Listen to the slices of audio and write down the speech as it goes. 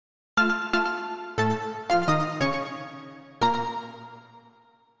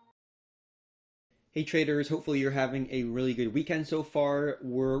Hey traders, hopefully you're having a really good weekend so far.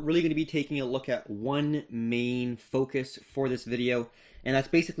 We're really going to be taking a look at one main focus for this video, and that's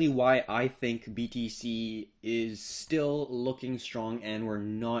basically why I think BTC is still looking strong and we're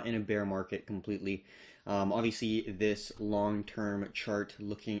not in a bear market completely. Obviously, this long-term chart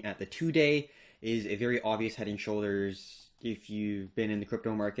looking at the 2-day is a very obvious head and shoulders. If you've been in the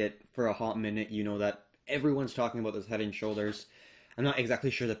crypto market for a hot minute, you know that everyone's talking about those head and shoulders. I'm not exactly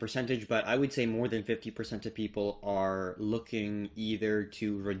sure the percentage, but I would say more than 50% of people are looking either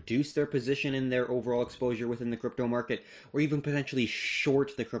to reduce their position in their overall exposure within the crypto market or even potentially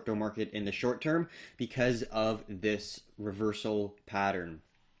short the crypto market in the short term because of this reversal pattern.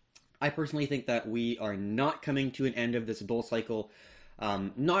 I personally think that we are not coming to an end of this bull cycle.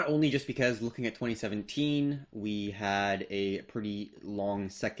 Not only just because looking at 2017, we had a pretty long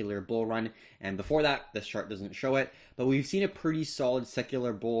secular bull run, and before that, this chart doesn't show it, but we've seen a pretty solid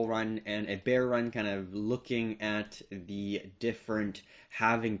secular bull run and a bear run, kind of looking at the different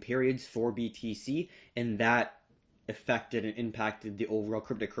halving periods for BTC, and that affected and impacted the overall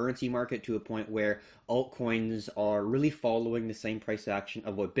cryptocurrency market to a point where altcoins are really following the same price action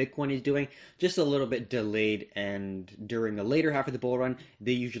of what Bitcoin is doing, just a little bit delayed, and during the later half of the bull run,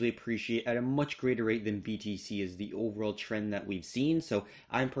 they usually appreciate at a much greater rate than BTC is the overall trend that we've seen. So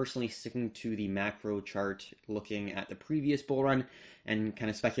I'm personally sticking to the macro chart, looking at the previous bull run and kind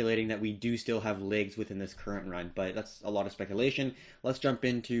of speculating that we do still have legs within this current run, but that's a lot of speculation. Let's jump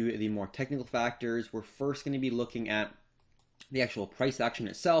into the more technical factors. We're first going to be looking at the actual price action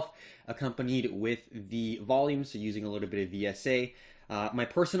itself, accompanied with the volume, so using a little bit of VSA. My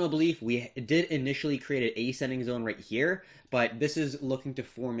personal belief, we did initially create an ascending zone right here, but this is looking to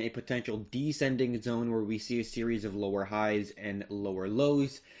form a potential descending zone where we see a series of lower highs and lower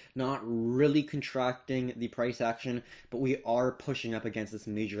lows, not really contracting the price action, but we are pushing up against this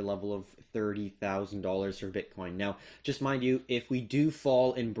major level of $30,000 for Bitcoin. Now, just mind you, if we do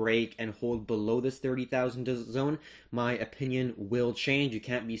fall and break and hold below this 30,000 zone, my opinion will change. You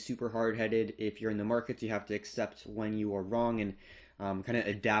can't be super hard-headed if you're in the markets. You have to accept when you are wrong and kind of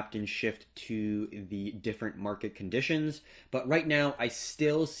adapt and shift to the different market conditions. But right now, I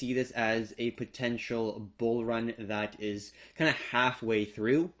still see this as a potential bull run that is kind of halfway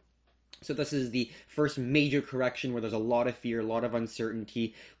through. So this is the first major correction where there's a lot of fear, a lot of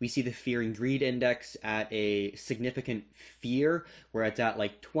uncertainty. We see the fear and greed index at a significant fear, where it's at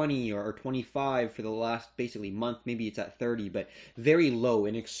like 20 or 25 for the last basically month. Maybe it's at 30, but very low,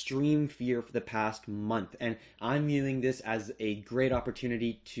 in extreme fear for the past month. And I'm viewing this as a great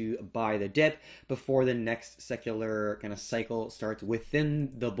opportunity to buy the dip before the next secular kind of cycle starts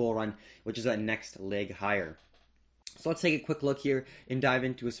within the bull run, which is that next leg higher. So let's take a quick look here and dive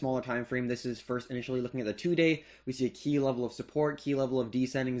into a smaller time frame. This is first initially looking at the 2-day. We see a key level of support, key level of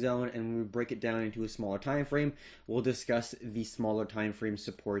descending zone, and when we break it down into a smaller time frame, we'll discuss the smaller time frame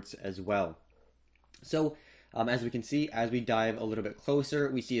supports as well. So as we can see, as we dive a little bit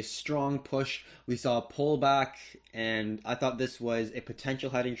closer, we see a strong push. We saw a pullback, and I thought this was a potential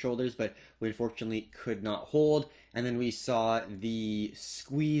head and shoulders, but we unfortunately could not hold. And then we saw the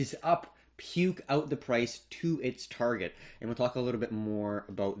squeeze up, puke out the price to its target, and we'll talk a little bit more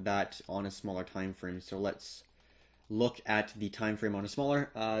about that on a smaller time frame. So let's look at the time frame on a smaller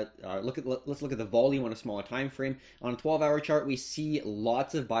let's look at the volume on a smaller time frame. On a 12-hour chart, we see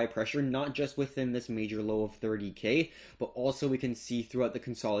lots of buy pressure, not just within this major low of 30k, but also we can see throughout the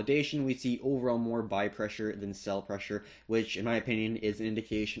consolidation, we see overall more buy pressure than sell pressure, which in my opinion is an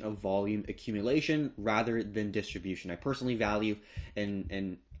indication of volume accumulation rather than distribution. I personally value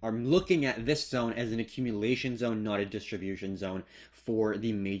and I'm looking at this zone as an accumulation zone, not a distribution zone for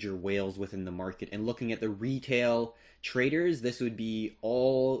the major whales within the market. And looking at the retail traders, this would be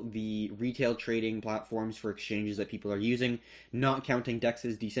all the retail trading platforms for exchanges that people are using, not counting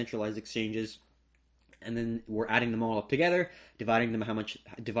DEXs, decentralized exchanges. And then we're adding them all up together, dividing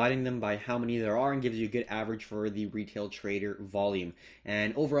them by how many there are, and gives you a good average for the retail trader volume.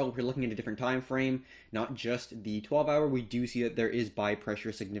 And overall, if we're looking at a different time frame, not just the 12-hour, we do see that there is buy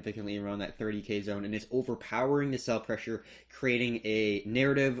pressure significantly around that 30k zone, and it's overpowering the sell pressure, creating a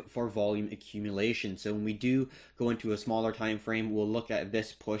narrative for volume accumulation. So when we do go into a smaller time frame, we'll look at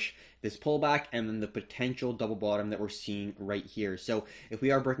this push, this pullback, and then the potential double bottom that we're seeing right here. So if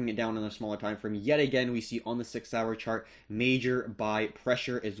we are breaking it down on a smaller time frame, yet again, we see on the 6-hour chart major buy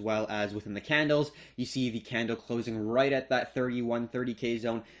pressure, as well as within the candles. You see the candle closing right at that 30k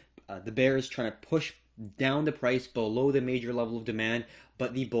zone. The bear is trying to push down the price below the major level of demand,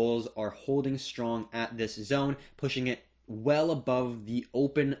 but the bulls are holding strong at this zone, pushing it well above the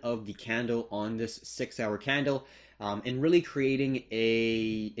open of the candle on this 6-hour candle, and really creating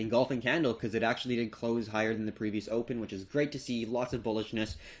a engulfing candle, because it actually did close higher than the previous open, which is great to see. Lots of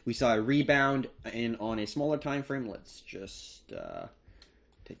bullishness. We saw a rebound in on a smaller time frame. Let's just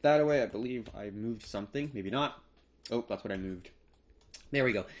take that away. I believe I moved something, maybe not. Oh, that's what I moved. There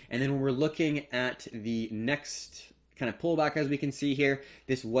we go. And then when we're looking at the next kind of pullback, as we can see here,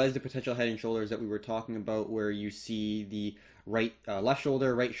 this was the potential head and shoulders that we were talking about, where you see the left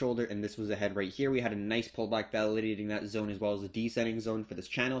shoulder, right shoulder, and this was a head right here. We had a nice pullback validating that zone, as well as the descending zone for this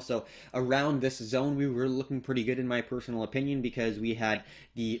channel. So around this zone, we were looking pretty good in my personal opinion, because we had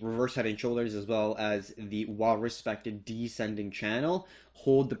the reverse head and shoulders, as well as the well-respected descending channel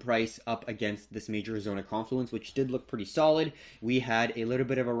hold the price up against this major zone of confluence, which did look pretty solid. We had a little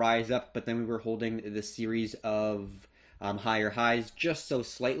bit of a rise up, but then we were holding this series of higher highs just so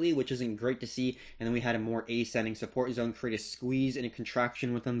slightly, which isn't great to see. And then we had a more ascending support zone create a squeeze and a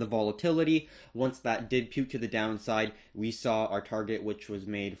contraction within the volatility. Once that did puke to the downside, we saw our target, which was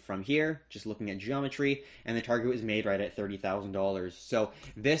made from here, just looking at geometry, and the target was made right at $30,000. So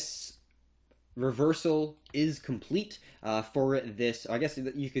this reversal is complete for this. I guess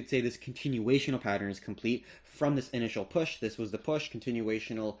you could say this continuational pattern is complete from this initial push. This was the push,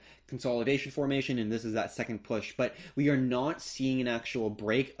 continuational consolidation formation, and this is that second push. But we are not seeing an actual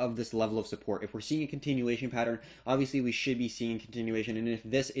break of this level of support. If we're seeing a continuation pattern, obviously we should be seeing continuation. And if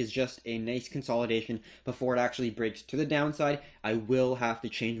this is just a nice consolidation before it actually breaks to the downside, I will have to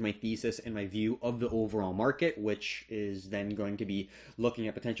change my thesis and my view of the overall market, which is then going to be looking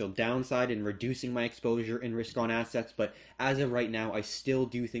at potential downside and reducing my exposure and risk on assets. But as of right now, I still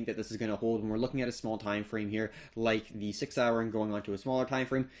do think that this is going to hold. When we're looking at a small time frame here, like the 6-hour, and going on to a smaller time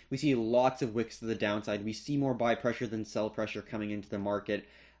frame, we see lots of wicks to the downside. We see more buy pressure than sell pressure coming into the market.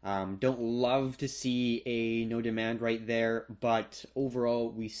 Don't love to see a no demand right there, but overall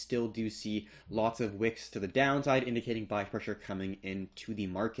we still do see lots of wicks to the downside, indicating buy pressure coming into the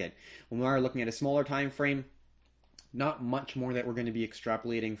market. When we are looking at a smaller time frame, not much more that we're going to be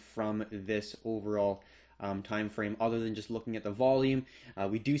extrapolating from this overall time frame, other than just looking at the volume.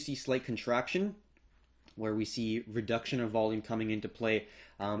 We do see slight contraction, where we see reduction of volume coming into play.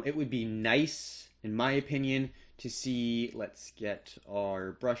 It would be nice, in my opinion, to see, let's get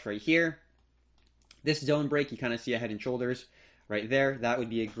our brush right here, this zone break. You kind of see a head and shoulders right there. That would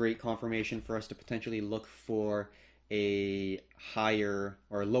be a great confirmation for us to potentially look for a higher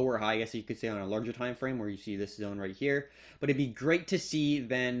or lower high, I guess you could say, on a larger time frame, where you see this zone right here. But it'd be great to see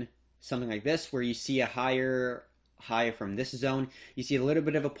then something like this, where you see a higher high from this zone. You see a little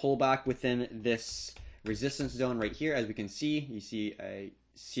bit of a pullback within this resistance zone right here. As we can see, you see a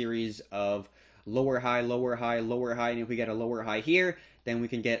series of lower high, lower high, lower high, and if we get a lower high here, then we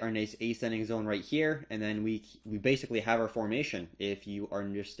can get our nice ascending zone right here, and then we basically have our formation. If you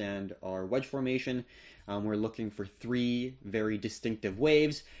understand our wedge formation, we're looking for 3 very distinctive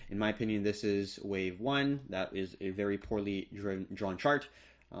waves. In my opinion, this is wave 1. That is a very poorly drawn chart.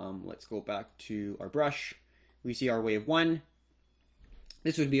 Let's go back to our brush. We see our wave 1.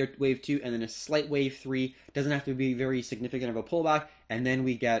 This would be our wave 2, and then a slight wave 3. Doesn't have to be very significant of a pullback, and then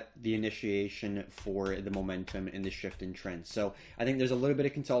we get the initiation for the momentum and the shift in trend. So I think there's a little bit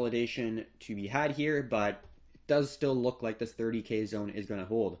of consolidation to be had here, but it does still look like this 30K zone is going to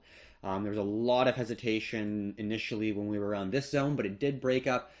hold. There was a lot of hesitation initially when we were around this zone, but it did break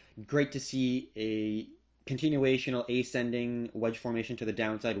up. Great to see a continuational ascending wedge formation to the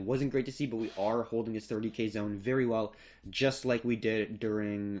downside. Wasn't great to see, but we are holding this 30K zone very well, just like we did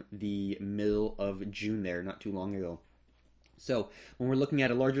during the middle of June there, not too long ago. So when we're looking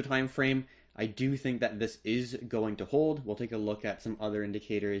at a larger time frame, I do think that this is going to hold. We'll take a look at some other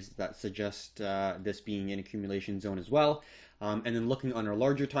indicators that suggest this being an accumulation zone as well. And then looking on our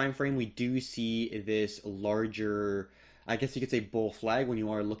larger time frame, we do see this larger, I guess you could say, bull flag when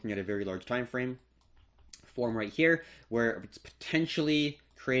you are looking at a very large time frame form right here, where it's potentially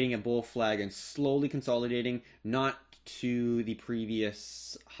creating a bull flag and slowly consolidating, not to the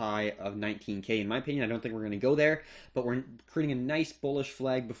previous high of 19K. In my opinion, I don't think we're going to go there, but we're creating a nice bullish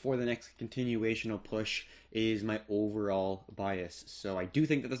flag before the next continuational push is my overall bias. So I do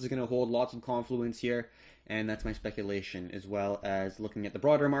think that this is going to hold lots of confluence here, and that's my speculation, as well as looking at the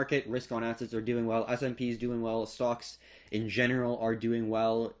broader market. Risk on assets are doing well, S&P is doing well, stocks in general are doing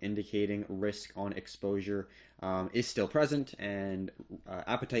well, indicating risk on exposure is still present, and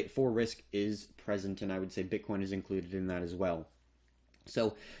appetite for risk is present, and I would say Bitcoin is included in that as well.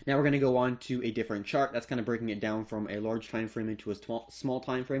 So now we're going to go on to a different chart. That's kind of breaking it down from a large time frame into a small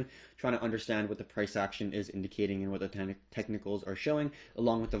time frame, trying to understand what the price action is indicating and what the technicals are showing,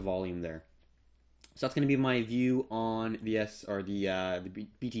 along with the volume there. So that's going to be my view on the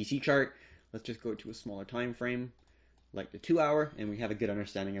BTC chart. Let's just go to a smaller time frame, like the 2-hour, and we have a good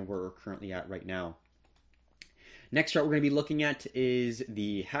understanding of where we're currently at right now. Next chart we're going to be looking at is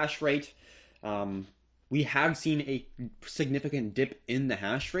the hash rate. We have seen a significant dip in the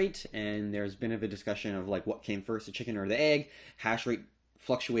hash rate, and there's been a discussion of like what came first, the chicken or the egg. Hash rate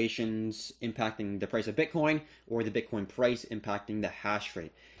fluctuations impacting the price of Bitcoin, or the Bitcoin price impacting the hash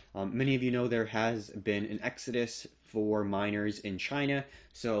rate. Many of you know there has been an exodus for miners in China,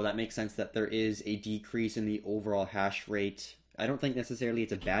 so that makes sense that there is a decrease in the overall hash rate. I don't think necessarily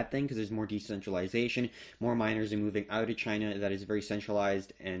it's a bad thing because there's more decentralization. More miners are moving out of China that is very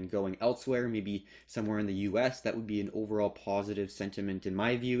centralized and going elsewhere, maybe somewhere in the US. That would be an overall positive sentiment in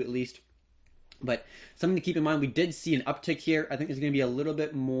my view, at least. But something to keep in mind, we did see an uptick here. I think there's going to be a little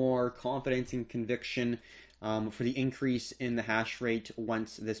bit more confidence and conviction for the increase in the hash rate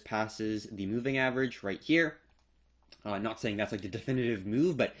once this passes the moving average right here. Not saying that's like the definitive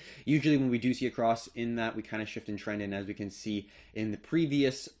move, but usually when we do see a cross in that, we kind of shift in trend. And as we can see in the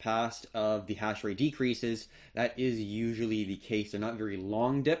previous past of the hash rate decreases, that is usually the case. They're not very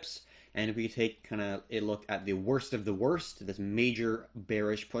long dips. And if we take kind of a look at the worst of the worst, this major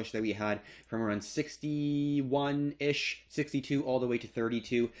bearish push that we had from around 61-ish, 62 all the way to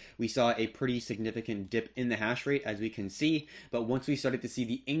 32, we saw a pretty significant dip in the hash rate, as we can see. But once we started to see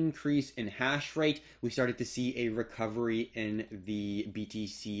the increase in hash rate, we started to see a recovery in the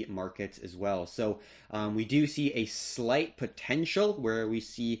BTC markets as well. So we do see a slight potential where we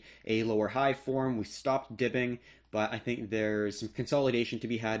see a lower high form. We stopped dipping. But I think there's some consolidation to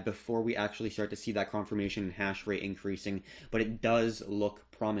be had before we actually start to see that confirmation and hash rate increasing. But it does look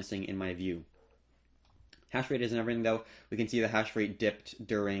promising in my view. Hash rate isn't everything though. We can see the hash rate dipped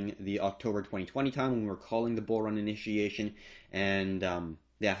during the October 2020 time when we were calling the bull run initiation. And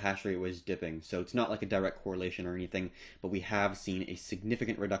yeah, hash rate was dipping. So it's not like a direct correlation or anything, but we have seen a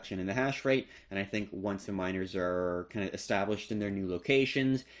significant reduction in the hash rate. And I think once the miners are kind of established in their new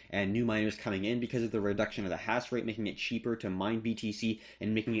locations and new miners coming in because of the reduction of the hash rate, making it cheaper to mine BTC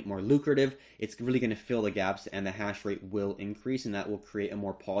and making it more lucrative, it's really going to fill the gaps and the hash rate will increase, and that will create a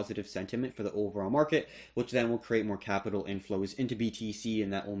more positive sentiment for the overall market, which then will create more capital inflows into BTC,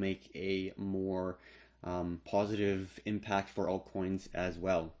 and that will make a more positive impact for altcoins as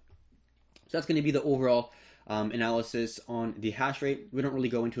well. So that's going to be the overall analysis on the hash rate. We don't really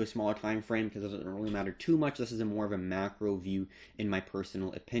go into a smaller time frame because it doesn't really matter too much. This is a more of a macro view in my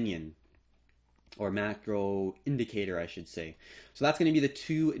personal opinion, or macro indicator, I should say. So that's going to be the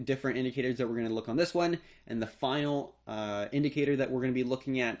two different indicators that we're going to look on this one. And the final indicator that we're going to be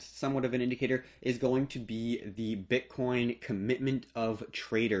looking at, somewhat of an indicator, is going to be the Bitcoin commitment of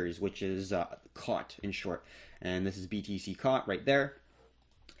traders, which is COT in short. And this is BTC COT right there.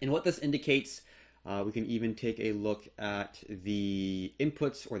 And what this indicates, we can even take a look at the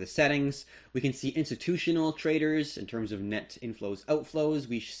inputs or the settings. We can see institutional traders in terms of net inflows, outflows.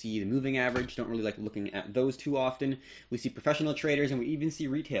 We see the moving average. Don't really like looking at those too often. We see professional traders, and we even see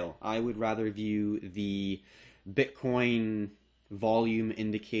retail. I would rather view the Bitcoin volume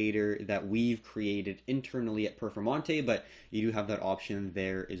indicator that we've created internally at Performante, but you do have that option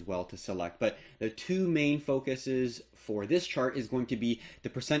there as well to select. But the two main focuses for this chart is going to be the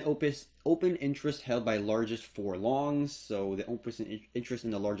percent open interest held by largest 4 longs. So the open interest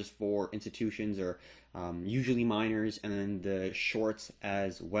in the largest 4 institutions are usually miners, and then the shorts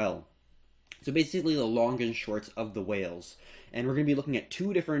as well. So basically the long and shorts of the whales. And we're going to be looking at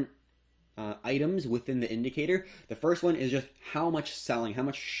two different items within the indicator. The first one is just how much selling, how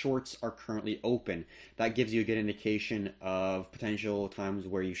much shorts are currently open. That gives you a good indication of potential times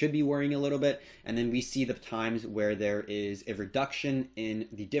where you should be worrying a little bit. And then we see the times where there is a reduction in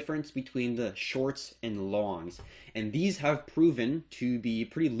the difference between the shorts and longs. And these have proven to be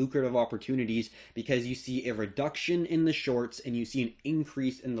pretty lucrative opportunities because you see a reduction in the shorts and you see an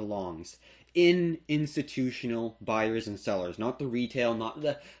increase in the longs. In institutional buyers and sellers, not the retail, not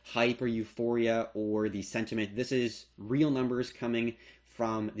the hype or euphoria or the sentiment. This is real numbers coming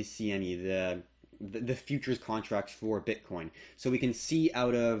from the CME, the futures contracts for Bitcoin. So we can see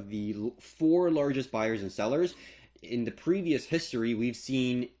out of the 4 largest buyers and sellers, in the previous history, we've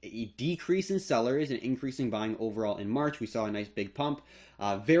seen a decrease in sellers and increasing buying overall in March. We saw a nice big pump,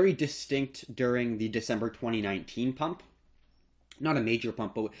 very distinct during the December 2019 pump. Not a major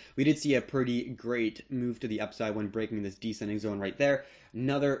pump, but we did see a pretty great move to the upside when breaking this descending zone right there.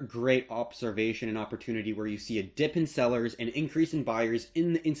 Another great observation and opportunity where you see a dip in sellers and increase in buyers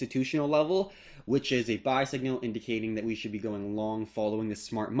in the institutional level, which is a buy signal indicating that we should be going long following the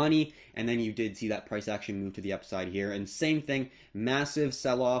smart money. And then you did see that price action move to the upside here. And same thing, massive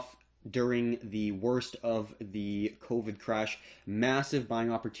sell-off during the worst of the COVID crash, massive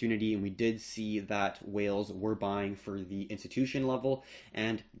buying opportunity, and we did see that whales were buying for the institution level.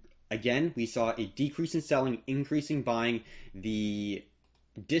 And again, we saw a decrease in selling, increasing buying. The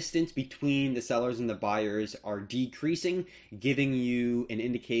distance between the sellers and the buyers are decreasing, giving you an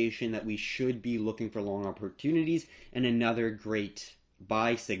indication that we should be looking for long opportunities, and another great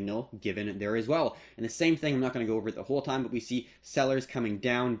buy signal given there as well. And the same thing, I'm not going to go over it the whole time, but we see sellers coming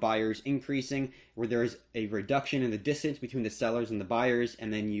down, buyers increasing, where there's a reduction in the distance between the sellers and the buyers,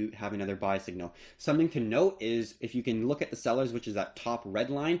 and then you have another buy signal. Something to note is, if you can look at the sellers, which is that top red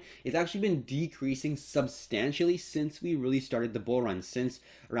line, it's actually been decreasing substantially since we really started the bull run. Since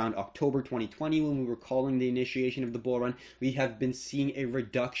around October 2020, when we were calling the initiation of the bull run, we have been seeing a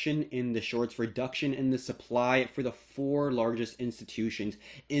reduction in the shorts, reduction in the supply for the 4 largest institutions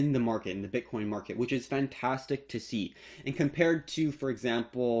in the market, in the Bitcoin market, which is fantastic to see. And compared to, for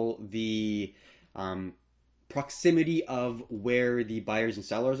example, the proximity of where the buyers and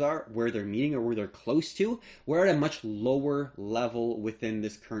sellers are, where they're meeting or where they're close to, we're at a much lower level within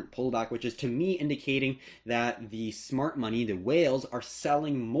this current pullback, which is to me indicating that the smart money, the whales, are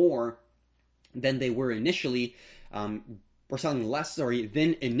selling more than they were initially, or selling less,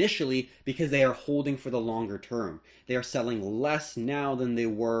 than initially, because they are holding for the longer term. They are selling less now than they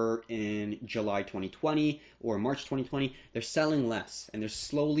were in July 2020 or March 2020. They're selling less, and they're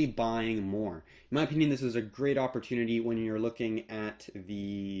slowly buying more. In my opinion, this is a great opportunity when you're looking at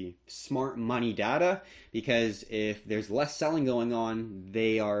the smart money data, because if there's less selling going on,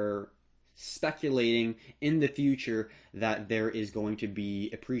 they are speculating in the future that there is going to be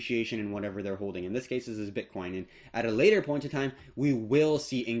appreciation in whatever they're holding. In this case, this is Bitcoin. And at a later point in time, we will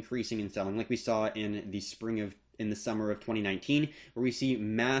see increasing in selling, like we saw in the summer of 2019, where we see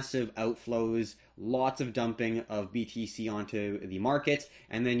massive outflows, lots of dumping of BTC onto the markets,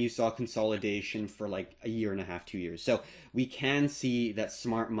 and then you saw consolidation for like a year and a half, 2 years. So we can see that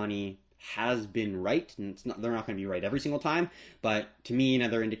smart money has been right, and they're not going to be right every single time, but to me,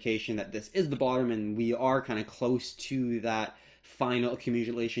 another indication that this is the bottom and we are kind of close to that final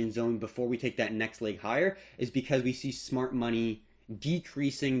accumulation zone before we take that next leg higher, is because we see smart money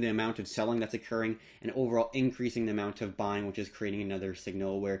decreasing the amount of selling that's occurring and overall increasing the amount of buying, which is creating another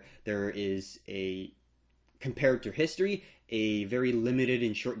signal where there is a, compared to history, a very limited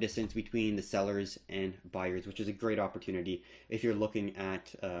and short distance between the sellers and buyers, which is a great opportunity if you're looking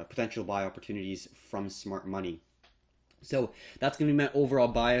at potential buy opportunities from smart money. So that's going to be my overall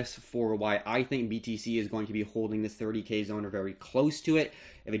bias for why I think BTC is going to be holding this 30K zone or very close to it.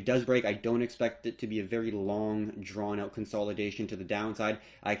 If it does break, I don't expect it to be a very long, drawn-out consolidation to the downside.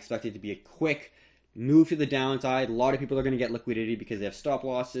 I expect it to be a quick move to the downside. A lot of people are going to get liquidated because they have stop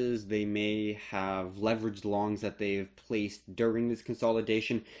losses. They may have leveraged longs that they've placed during this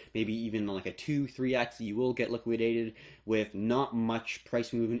consolidation. Maybe even like a 2-3x, you will get liquidated with not much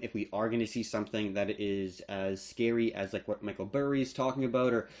price movement if we are going to see something that is as scary as like what Michael Burry is talking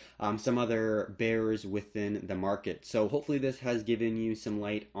about, or some other bears within the market. So hopefully this has given you some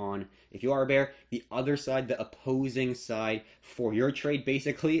light on, if you are a bear, the other side, the opposing side for your trade.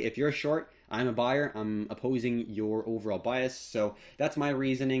 Basically, if you're short, I'm a buyer, I'm opposing your overall bias. So that's my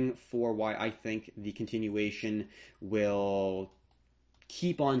reasoning for why I think the continuation will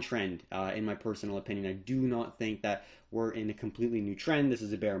keep on trend, in my personal opinion. I do not think that we're in a completely new trend. This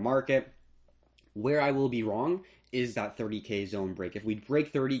is a bear market. Where I will be wrong is that 30K zone break. If we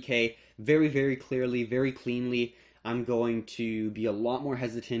break 30K very, very clearly, very cleanly, I'm going to be a lot more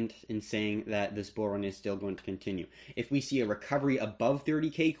hesitant in saying that this bull run is still going to continue. If we see a recovery above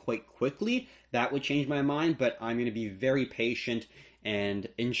 30K quite quickly, that would change my mind, but I'm going to be very patient and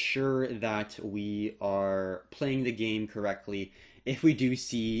ensure that we are playing the game correctly if we do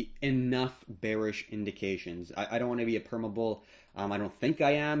see enough bearish indications. I don't want to be a perma-bull. I don't think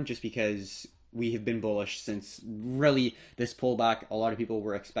I am, just because we have been bullish since really this pullback. A lot of people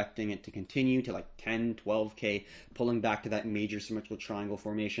were expecting it to continue to like 10, 12K, pulling back to that major symmetrical triangle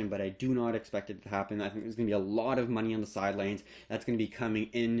formation, but I do not expect it to happen. I think there's going to be a lot of money on the sidelines that's going to be coming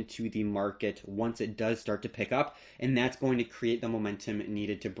into the market once it does start to pick up, and that's going to create the momentum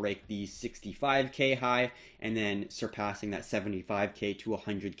needed to break the 65K high and then surpassing that 75K to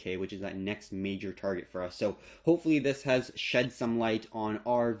 100K, which is that next major target for us. So hopefully this has shed some light on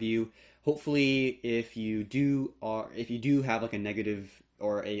our view. Hopefully, if you do have like a negative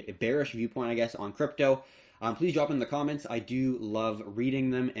or a bearish viewpoint, I guess, on crypto, Please drop in the comments. I do love reading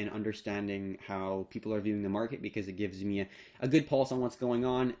them and understanding how people are viewing the market, because it gives me a good pulse on what's going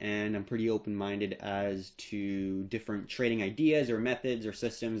on, and I'm pretty open-minded as to different trading ideas or methods or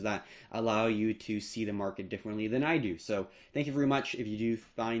systems that allow you to see the market differently than I do. So thank you very much. If you do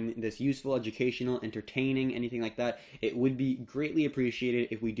find this useful, educational, entertaining, anything like that, it would be greatly appreciated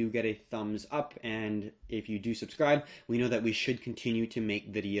if we do get a thumbs up, and if you do subscribe, we know that we should continue to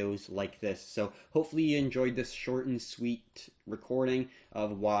make videos like this. So hopefully you enjoyed this short and sweet recording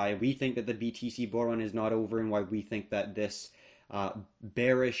of why we think that the BTC bull run is not over, and why we think that this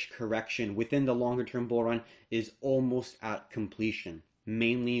bearish correction within the longer term bull run is almost at completion,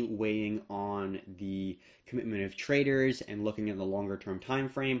 mainly weighing on the commitment of traders and looking at the longer term time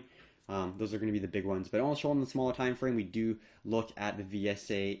frame. Those are going to be the big ones, but also on the smaller time frame, we do look at the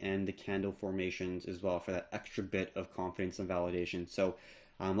VSA and the candle formations as well for that extra bit of confidence and validation. So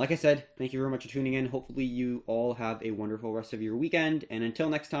like I said, thank you very much for tuning in. Hopefully you all have a wonderful rest of your weekend, and until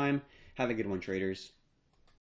next time, have a good one, traders.